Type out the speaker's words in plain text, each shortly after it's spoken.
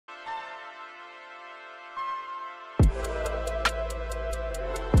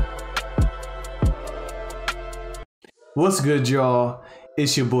What's good, y'all?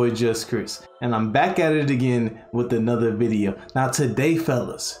 It's your boy Just Chris, and I'm back at it again with another video. Now today,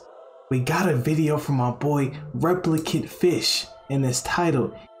 fellas, we got a video from my boy Replicant Fish, and it's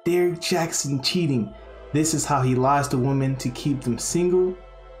titled Derrick Jaxn Cheating. This is how he lies to women to keep them single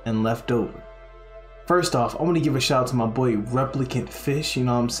and left over. First off, I want to give a shout out to my boy Replicant Fish, you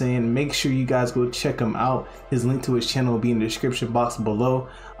know what I'm saying? Make sure you guys go check him out. His link to his channel will be in the description box below.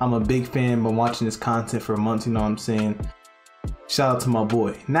 I'm a big fan, been watching his content for months, you know what I'm saying? Shout out to my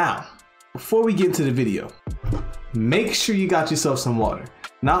boy. Now, before we get into the video, make sure you got yourself some water.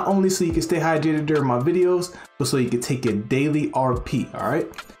 Not only so you can stay hydrated during my videos, but so you can take your daily RP, alright?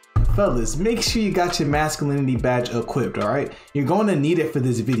 Fellas, make sure you got your masculinity badge equipped, alright? You're going to need it for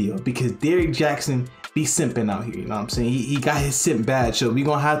this video because Derrick Jaxn be simping out here, you know what I'm saying? He got his simp badge, so we're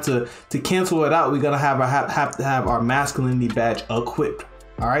going to have to cancel it out. We're going to have to have our masculinity badge equipped,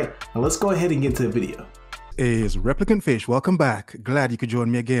 alright? Now let's go ahead and get to the video. Is Replicant Fish, welcome back. Glad you could join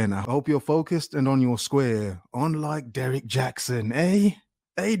me again. I hope you're focused and on your square, unlike Derrick Jaxn, eh?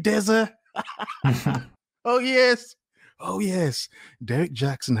 Hey, Deza? Oh, yes. Oh, yes. Derrick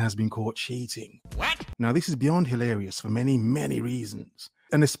Jaxn has been caught cheating. What? Now, this is beyond hilarious for many, many reasons,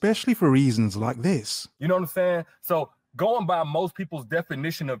 and especially for reasons like this. You know what I'm saying? So going by most people's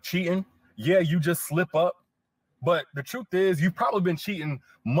definition of cheating, yeah, you just slip up. But the truth is, you've probably been cheating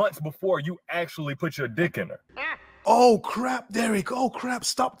months before you actually put your dick in her. Oh, crap, Derrick. Oh, crap.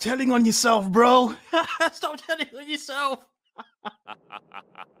 Stop telling on yourself, bro. Stop telling on yourself.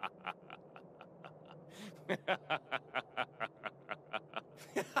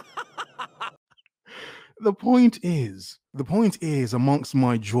 The point is, amongst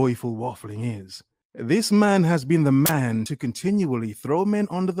my joyful waffling is, this man has been the man to continually throw men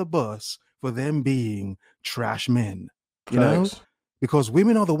under the bus for them being trash men, you know? Because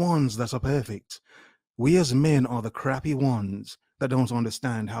women are the ones that are perfect. We as men are the crappy ones that don't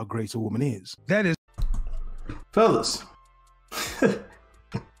understand how great a woman is. That is... Fellas.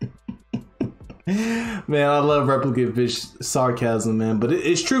 Man, I love Replicant Fish sarcasm, man, but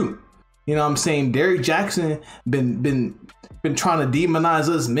it's true. You know what I'm saying? Derrick Jaxn been trying to demonize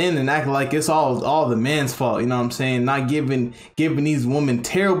us men and acting like it's all the man's fault, you know what I'm saying? Not giving these women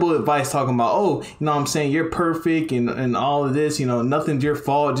terrible advice, talking about, oh, you know what I'm saying, you're perfect and all of this, you know, nothing's your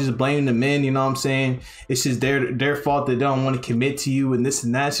fault, just blaming the men, you know what I'm saying? It's just their fault that they don't want to commit to you and this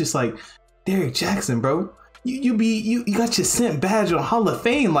and that. It's just like, Derrick Jaxn, bro, you got your simp badge on Hall of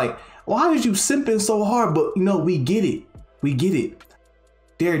Fame. Like, why did you simping so hard? But you know, we get it.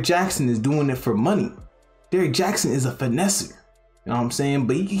 Derrick Jaxn is doing it for money. Derrick Jaxn is a finesser. You know what I'm saying?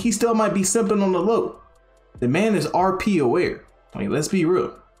 But he still might be simping on the low. The man is RP aware. I mean, let's be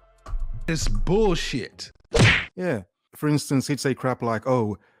real. It's bullshit. Yeah. For instance, he'd say crap like,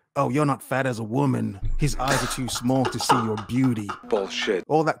 oh, you're not fat as a woman. His eyes are too small to see your beauty. Bullshit.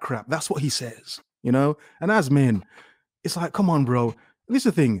 All that crap. That's what he says, you know? And as men, it's like, come on, bro. This is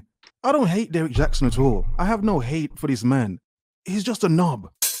the thing. I don't hate Derrick Jaxn at all. I have no hate for this man. He's just a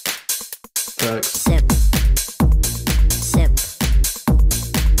knob. Sip.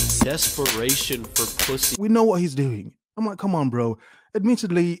 Desperation for pussy. We know what he's doing. I'm like, come on, bro.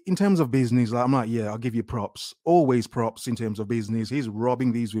 Admittedly, in terms of business, like, I'm like, yeah, I'll give you props. Always props in terms of business. He's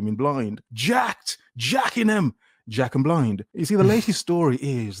robbing these women blind. Jacking them. Jack and blind. You see, the latest story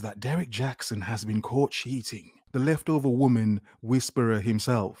is that Derrick Jaxn has been caught cheating. The leftover woman whisperer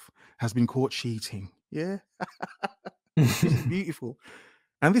himself has been caught cheating. Yeah? It's beautiful.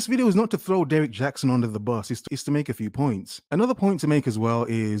 And this video is not to throw Derrick Jaxn under the bus, it's to make a few points. Another point to make as well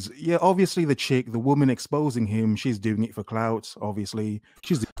is, yeah, obviously the woman exposing him, she's doing it for clout, obviously.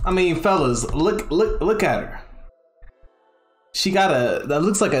 I mean, fellas, look at her. She got that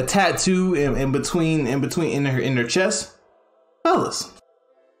looks like a tattoo in her chest. Fellas,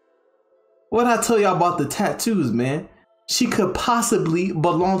 what I tell y'all about the tattoos, man? She could possibly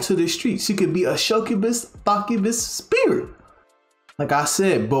belong to the street. She could be a succubus, thocubus spirit. Like I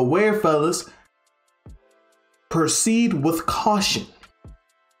said, beware, fellas. Proceed with caution.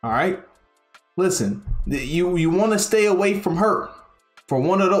 All right. Listen, you want to stay away from her. For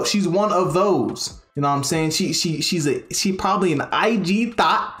one of those, she's one of those. You know what I'm saying? She probably an IG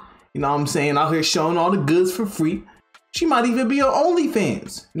thought. You know what I'm saying? Out here showing all the goods for free. She might even be on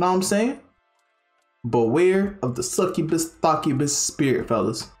OnlyFans. You know what I'm saying? Beware of the succubus, thocubus spirit,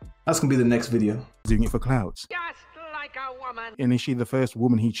 fellas. That's gonna be the next video. Doing it for clouds. Just like a woman. And is she the first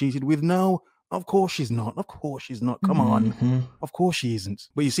woman he cheated with? No, Of course she's not. Of course she's not. Come on. Of course she isn't.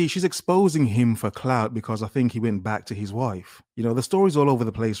 But you see, she's exposing him for clout because I think he went back to his wife. You know, the story's all over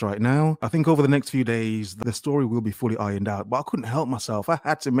the place right now. I think over the next few days, the story will be fully ironed out, but I couldn't help myself. I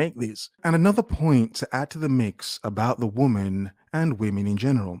had to make this. And another point to add to the mix about the woman and women in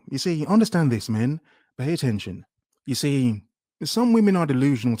general. You see, understand this, men. Pay attention. You see, some women are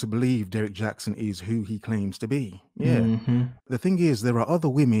delusional to believe Derrick Jaxn is who he claims to be. Yeah. The thing is, there are other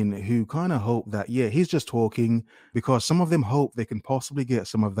women who kind of hope that, yeah, he's just talking, because some of them hope they can possibly get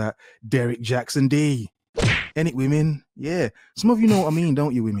some of that Derrick Jaxn D. Any women? Yeah. Some of you know what I mean,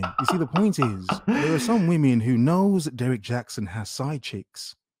 don't you, women? You see, the point is, there are some women who knows that Derrick Jaxn has side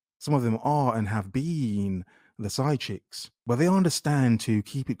chicks. Some of them are and have been the side chicks, but they understand to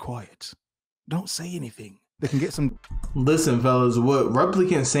keep it quiet. Don't say anything. They can get some. Listen, fellas, what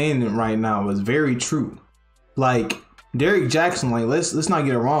Replicant saying right now is very true. Like, Derrick Jaxn, like, let's not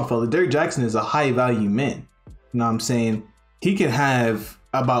get it wrong, fellas. Derrick Jaxn is a high value man. You know what I'm saying? He can have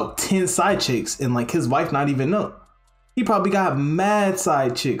about 10 side chicks and like his wife not even know. He probably got mad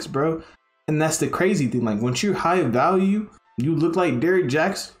side chicks, bro. And that's the crazy thing. Like, once you're high value, you look like Derrick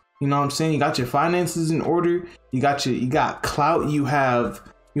Jaxn. You know what I'm saying? You got your finances in order. You got clout. You have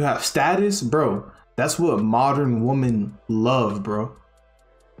status, bro. That's what modern women love, bro.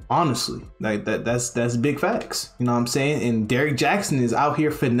 Honestly, like that's big facts. You know what I'm saying? And Derrick Jaxn is out here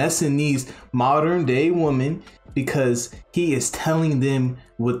finessing these modern day women because he is telling them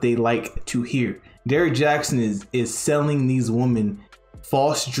what they like to hear. Derrick Jaxn is selling these women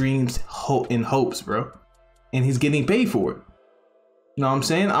false dreams and hopes, bro. And he's getting paid for it. You know what I'm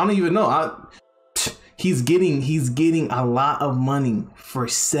saying? I don't even know. He's getting a lot of money for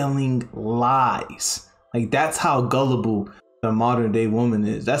selling lies. Like, that's how gullible the modern day woman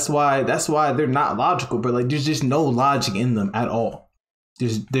is. That's why they're not logical, but like, there's just no logic in them at all.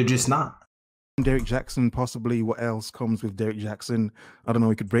 They're just not. Derrick Jaxn, possibly what else comes with Derrick Jaxn? I don't know,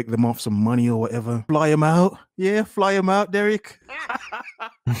 we could break them off some money or whatever. Fly him out. Yeah, fly him out, Derrick.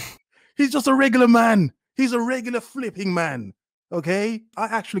 He's just a regular man. He's a regular flipping man. Okay, I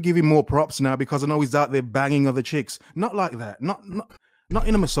actually give him more props now because I know he's out there banging other chicks. Not like that. Not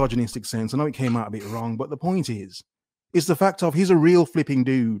in a misogynistic sense. I know it came out a bit wrong, but the point is, it's the fact of he's a real flipping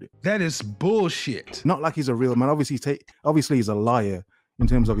dude. That is bullshit. Not like he's a real man. Obviously he's a liar in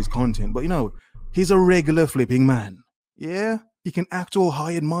terms of his content, but you know, he's a regular flipping man. Yeah, he can act all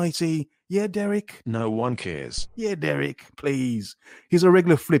high and mighty. Yeah, Derrick. No one cares. Yeah, Derrick, please. He's a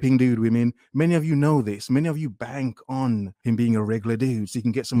regular flipping dude, women. Many of you know this. Many of you bank on him being a regular dude so you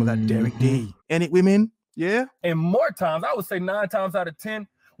can get some of that Derrick D. Any women? Yeah? And more times, I would say 9 times out of 10,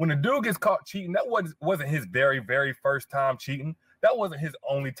 when a dude gets caught cheating, that wasn't his very, very first time cheating. That wasn't his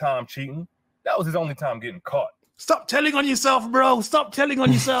only time cheating. That was his only time getting caught. Stop telling on yourself, bro. Stop telling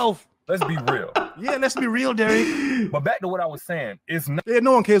on yourself. Let's be real. Yeah, let's be real, Derrick. But back to what I was saying, it's not. Yeah,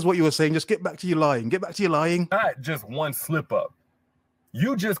 no one cares what you were saying. Just get back to your lying. Get back to your lying. Not just one slip up.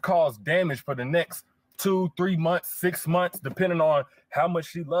 You just caused damage for the next 2, 3 months, 6 months, depending on how much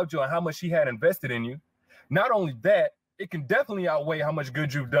she loved you and how much she had invested in you. Not only that, it can definitely outweigh how much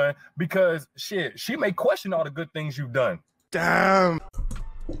good you've done because shit, she may question all the good things you've done. Damn.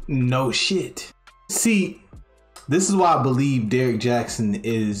 No shit. See, this is why I believe Derrick Jaxn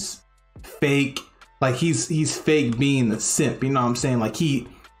is fake. Like, he's fake being a simp, you know what I'm saying? Like, he's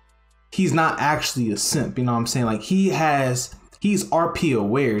not actually a simp, you know what I'm saying? Like, he's RP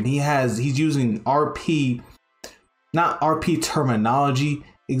aware, and he's using RP, not RP terminology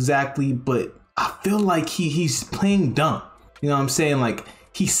exactly, but I feel like he's playing dumb, you know what I'm saying? Like,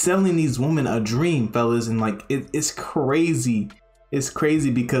 he's selling these women a dream, fellas, and like, it's crazy. It's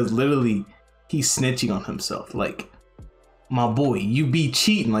crazy because literally he's snitching on himself. Like, my boy, you be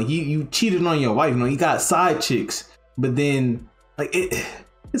cheating. Like, you cheated on your wife. You know, you got side chicks, but then like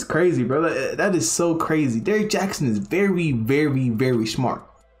it's crazy, bro. That is so crazy. Derrick Jaxn is very, very, very smart,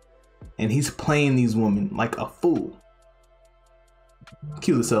 and he's playing these women like a fool.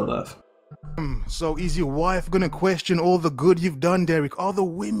 Cue the cell life. So is your wife gonna question all the good you've done, Derrick? All the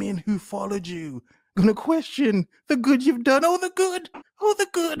women who followed you gonna question the good you've done? Oh, the good. Oh, the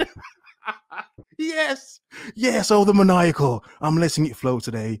good. Yes, oh, the maniacal. I'm letting it flow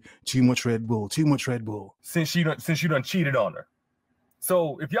today. Too much Red Bull. Too much Red Bull. Since you done cheated on her.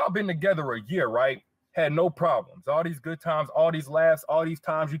 So if y'all been together a year, right? Had no problems. All these good times, all these laughs, all these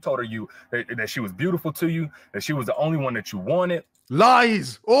times you told her that she was beautiful to you, that she was the only one that you wanted.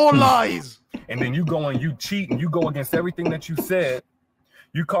 Lies, all lies. And then you go and you cheat and you go against everything that you said.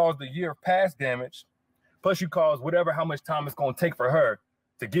 You caused a year of past damage. Plus you caused how much time it's gonna take for her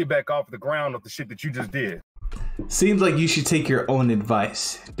to get back off the ground of the shit that you just did. Seems like you should take your own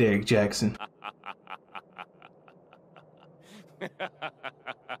advice, Derrick Jaxn.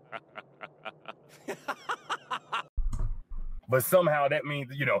 But somehow that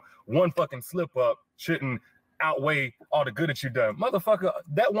means, you know, one fucking slip up shouldn't outweigh all the good that you've done. Motherfucker,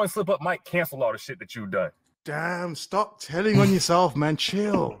 that one slip up might cancel all the shit that you've done. Damn, stop telling on yourself, man.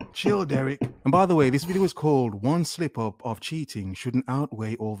 Chill, Derrick. And by the way, this video is called One Slip Up of Cheating Shouldn't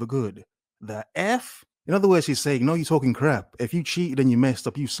Outweigh All the Good. The F? In other words, he's saying, no, you're talking crap. If you cheated and you messed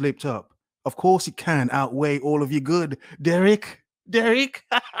up, you slipped up. Of course it can outweigh all of your good, Derrick.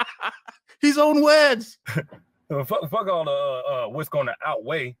 His own words. Fuck all the what's going to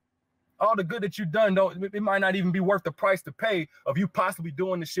outweigh all the good that you've done. It might not even be worth the price to pay of you possibly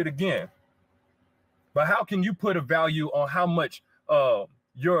doing this shit again. But how can you put a value on how much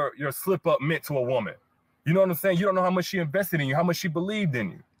your slip up meant to a woman? You know what I'm saying? You don't know how much she invested in you, how much she believed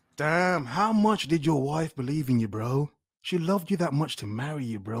in you. Damn, how much did your wife believe in you, bro? She loved you that much to marry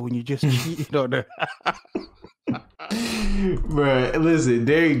you, bro, and you just cheated on her. Bro, listen,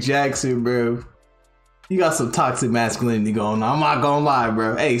 Derrick Jaxn, bro. You got some toxic masculinity going on. I'm not gonna lie,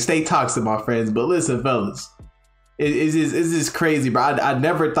 bro. Hey, stay toxic, my friends. But listen, fellas, it's just crazy, bro. I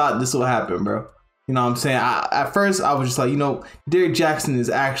never thought this would happen, bro. You know what I'm saying? At first, I was just like, you know, Derrick Jaxn is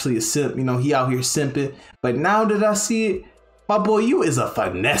actually a simp. You know, he out here simping. But now that I see it, my boy, you is a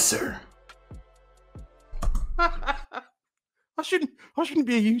finesser. I shouldn't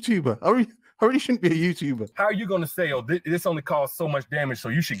be a YouTuber. I really shouldn't be a YouTuber. How are you gonna say, oh, this only caused so much damage, so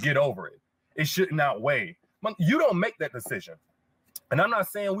you should get over it? It shouldn't outweigh. You don't make that decision. And I'm not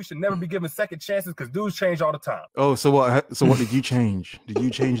saying we should never be given second chances, because dudes change all the time. Oh, so what? So what did you change? Did you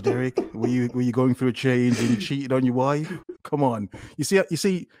change, Derrick? Were you going through a change and you cheated on your wife? Come on. You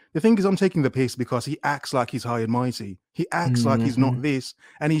see. The thing is, I'm taking the piss because he acts like he's high and mighty. He acts like he's not this,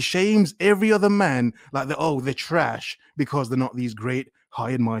 and he shames every other man like they're trash because they're not these great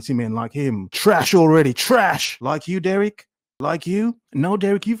high and mighty men like him. Trash already. Trash. Like you, Derrick. Like you. No,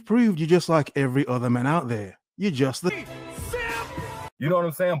 Derrick, you've proved you're just like every other man out there. You're just the. You know what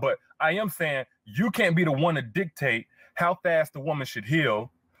I'm saying? But I am saying you can't be the one to dictate how fast the woman should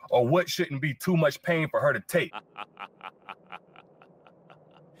heal or what shouldn't be too much pain for her to take.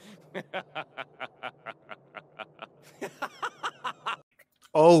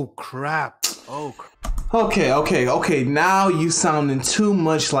 Oh, crap. Oh, crap. Okay. Now you sounding too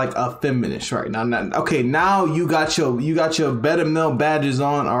much like a feminist right now. Okay, now you got your better male badges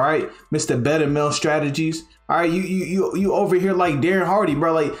on. All right, Mr. Better Male Strategies. All right, you over here like Darren Hardy,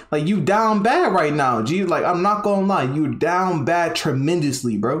 bro. Like you down bad right now, G. Like I'm not gonna lie, you down bad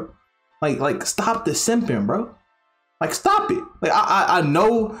tremendously, bro. Like stop the simping, bro. Like stop it. Like I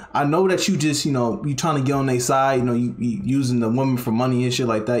know that you just, you know, you trying to get on their side. You know, you using the women for money and shit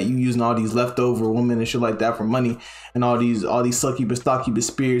like that. You using all these leftover women and shit like that for money, and all these succubus, stockkeeper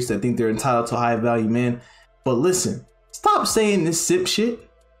spirits that think they're entitled to a high value man. But listen, stop saying this sip shit.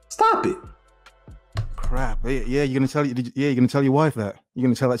 Stop it. Crap. Yeah, you're gonna tell your wife that. You're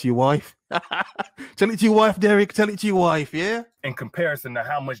gonna tell that to your wife. Tell it to your wife, Derrick. Tell it to your wife. Yeah. In comparison to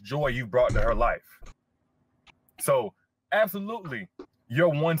how much joy you brought to her life. So absolutely, your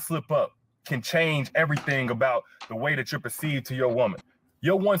one slip up can change everything about the way that you're perceived to your woman.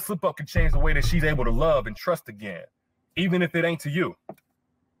 Your one slip up can change the way that she's able to love and trust again, even if it ain't to you.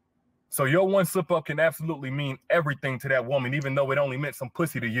 So your one slip up can absolutely mean everything to that woman, even though it only meant some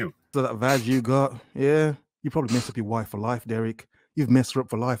pussy to you. So that vag you got, yeah, you probably messed up your wife for life, Derrick. You've messed her up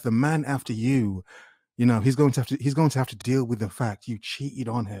for life. The man after you, you know, he's going to have to deal with the fact you cheated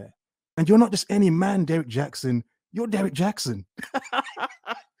on her. And you're not just any man, Derrick Jaxn. You're Derrick Jaxn.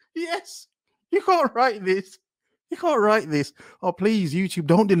 Yes. You can't write this. You can't write this. Oh, please, YouTube,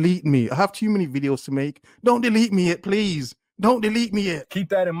 don't delete me. I have too many videos to make. Don't delete me yet, please. Don't delete me yet. Keep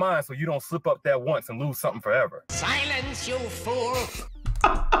that in mind so you don't slip up that once and lose something forever. Silence, you fool.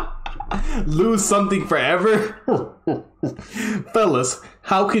 Lose something forever? Fellas,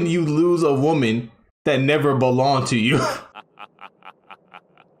 how can you lose a woman that never belonged to you?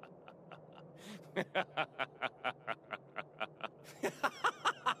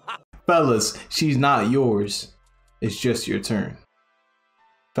 Fellas, she's not yours. It's just your turn.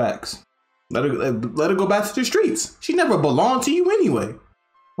 Facts. Let her go back to the streets. She never belonged to you anyway.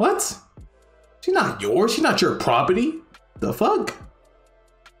 What? She's not yours. She's not your property. The fuck?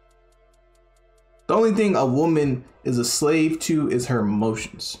 The only thing a woman is a slave to is her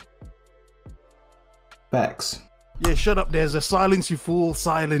emotions. Facts. Yeah, shut up, Deza. Silence, you fool.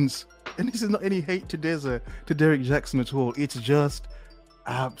 Silence. And this is not any hate to Deza, to Derrick Jaxn at all. It's just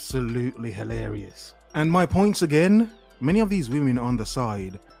absolutely hilarious. And my points again, many of these women on the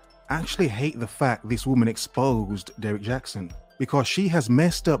side actually hate the fact this woman exposed Derrick Jaxn, because she has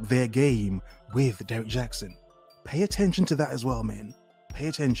messed up their game with Derrick Jaxn. Pay attention to that as well, man. Pay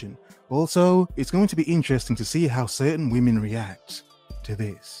attention. Also, it's going to be interesting to see how certain women react to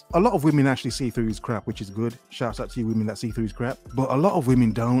this. A lot of women actually see through his crap, which is good. Shouts out to you women that see through his crap. But a lot of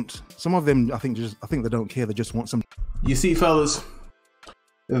women don't. Some of them, I think they don't care. They just want some. You see, fellas,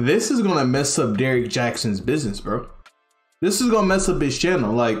 this is gonna mess up Derrick Jaxn's business, bro. This is gonna mess up his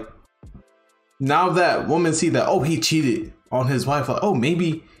channel. Like, now that women see that, oh, he cheated on his wife, like, oh,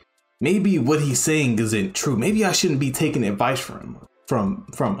 maybe what he's saying isn't true. Maybe I shouldn't be taking advice from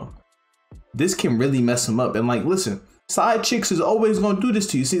him. This can really mess him up. And like, listen, side chicks is always gonna do this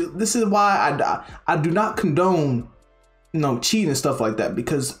to you. See, this is why I do not condone, cheating and stuff like that,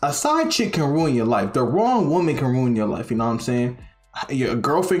 because a side chick can ruin your life. The wrong woman can ruin your life. You know what I'm saying? Your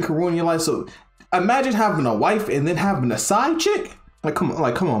girlfriend can ruin your life. So imagine having a wife and then having a side chick. Like, come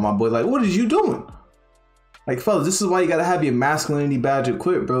on, my boy. Like, what is you doing? Like, fellas, this is why you gotta have your masculinity badge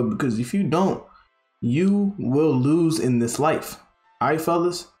equipped, bro. Because if you don't, you will lose in this life. All right,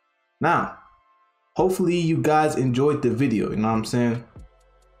 fellas. Now, hopefully you guys enjoyed the video. You know what I'm saying?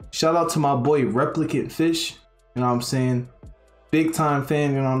 Shout out to my boy Replicant Fish. You know what I'm saying? Big time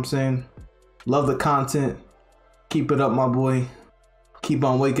fan. You know what I'm saying? Love the content. Keep it up, my boy. Keep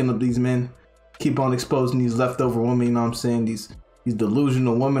on waking up these men. Keep on exposing these leftover women. You know what I'm saying? These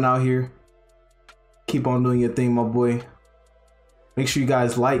delusional women out here. Keep on doing your thing, my boy. Make sure you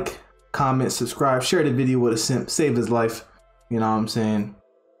guys like, comment, subscribe, share the video with a simp, save his life. You know what I'm saying?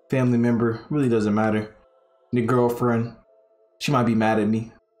 Family member, really doesn't matter. Your girlfriend, she might be mad at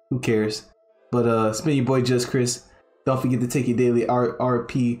me. Who cares? But it's been your boy Just Chris. Don't forget to take your daily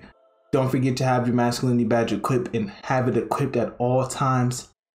RP. Don't forget to have your masculinity badge equipped and have it equipped at all times.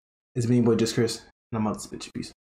 It's been your boy Just Chris, and I'm out to spit your piece.